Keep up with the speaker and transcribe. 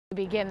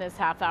We begin this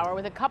half hour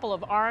with a couple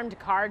of armed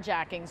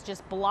carjackings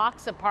just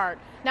blocks apart.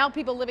 Now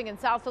people living in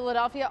South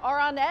Philadelphia are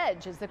on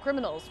edge as the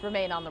criminals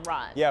remain on the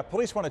run. Yeah,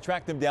 police want to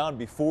track them down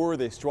before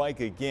they strike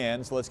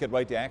again. So let's get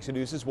right to Action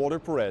News' Walter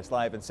Perez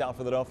live in South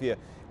Philadelphia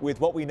with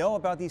what we know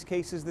about these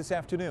cases this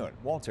afternoon.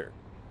 Walter.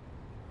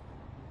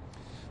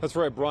 That's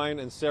right, Brian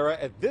and Sarah.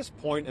 At this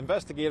point,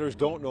 investigators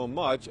don't know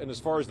much, and as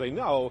far as they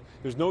know,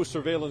 there's no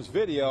surveillance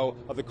video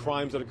of the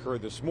crimes that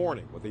occurred this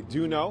morning. What they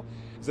do know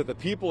is that the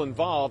people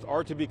involved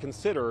are to be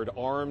considered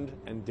armed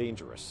and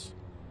dangerous.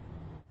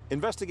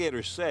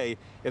 Investigators say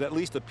it at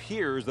least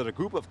appears that a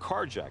group of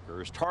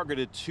carjackers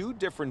targeted two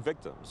different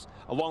victims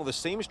along the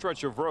same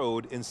stretch of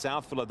road in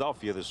South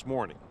Philadelphia this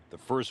morning. The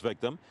first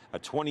victim, a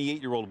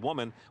 28-year-old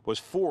woman, was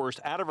forced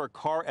out of her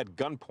car at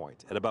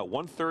gunpoint at about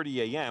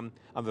 1:30 a.m.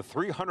 on the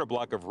 300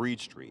 block of Reed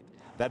Street.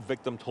 That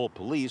victim told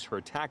police her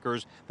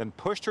attackers then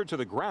pushed her to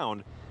the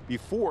ground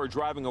before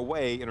driving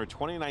away in her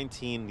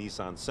 2019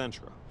 Nissan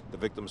Sentra. The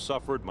victim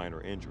suffered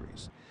minor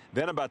injuries.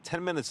 Then about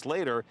 10 minutes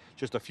later,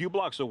 just a few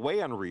blocks away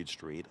on Reed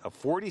Street, a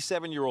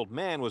 47-year-old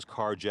man was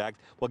carjacked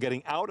while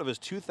getting out of his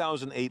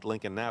 2008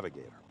 Lincoln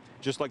Navigator.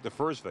 Just like the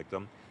first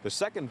victim, the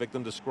second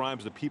victim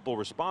describes the people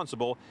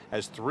responsible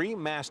as three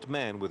masked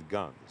men with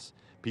guns.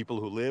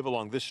 People who live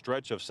along this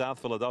stretch of South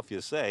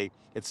Philadelphia say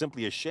it's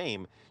simply a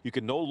shame you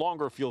can no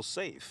longer feel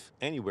safe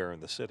anywhere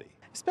in the city.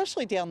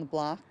 Especially down the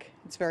block,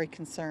 it's very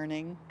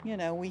concerning. You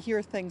know, we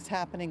hear things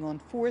happening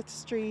on 4th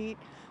Street,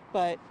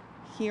 but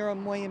here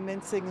on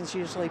William-Mintzing is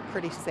usually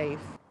pretty safe.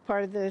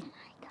 Part of the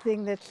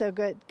thing that's so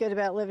good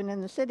about living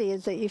in the city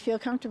is that you feel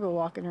comfortable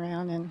walking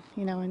around and,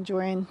 you know,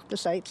 enjoying the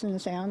sights and the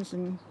sounds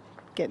and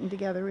getting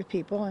together with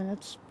people. And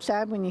it's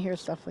sad when you hear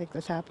stuff like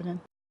this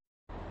happening.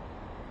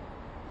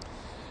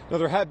 Now,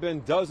 there have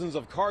been dozens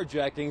of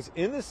carjackings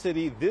in the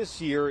city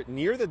this year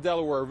near the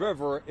Delaware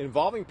River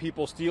involving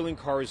people stealing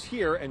cars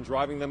here and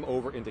driving them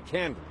over into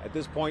Camden. At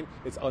this point,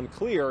 it's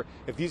unclear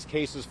if these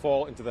cases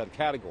fall into that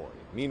category.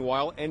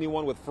 Meanwhile,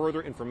 anyone with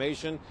further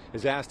information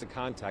is asked to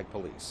contact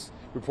police.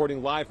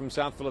 Reporting live from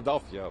South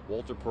Philadelphia,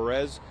 Walter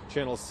Perez,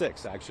 Channel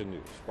 6 Action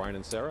News. Brian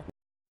and Sarah.